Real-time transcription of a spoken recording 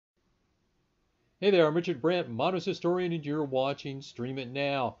Hey there, I'm Richard Brandt, Modernist Historian, and you're watching Stream It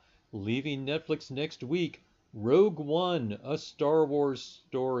Now. Leaving Netflix next week, Rogue One, a Star Wars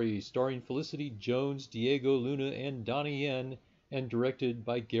story starring Felicity Jones, Diego Luna, and Donnie Yen, and directed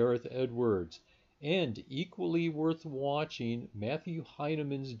by Gareth Edwards. And equally worth watching, Matthew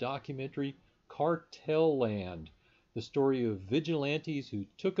Heineman's documentary Cartel Land, the story of vigilantes who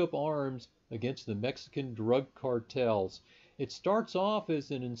took up arms against the Mexican drug cartels. It starts off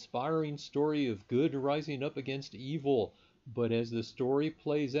as an inspiring story of good rising up against evil, but as the story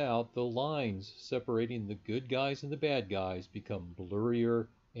plays out, the lines separating the good guys and the bad guys become blurrier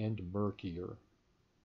and murkier.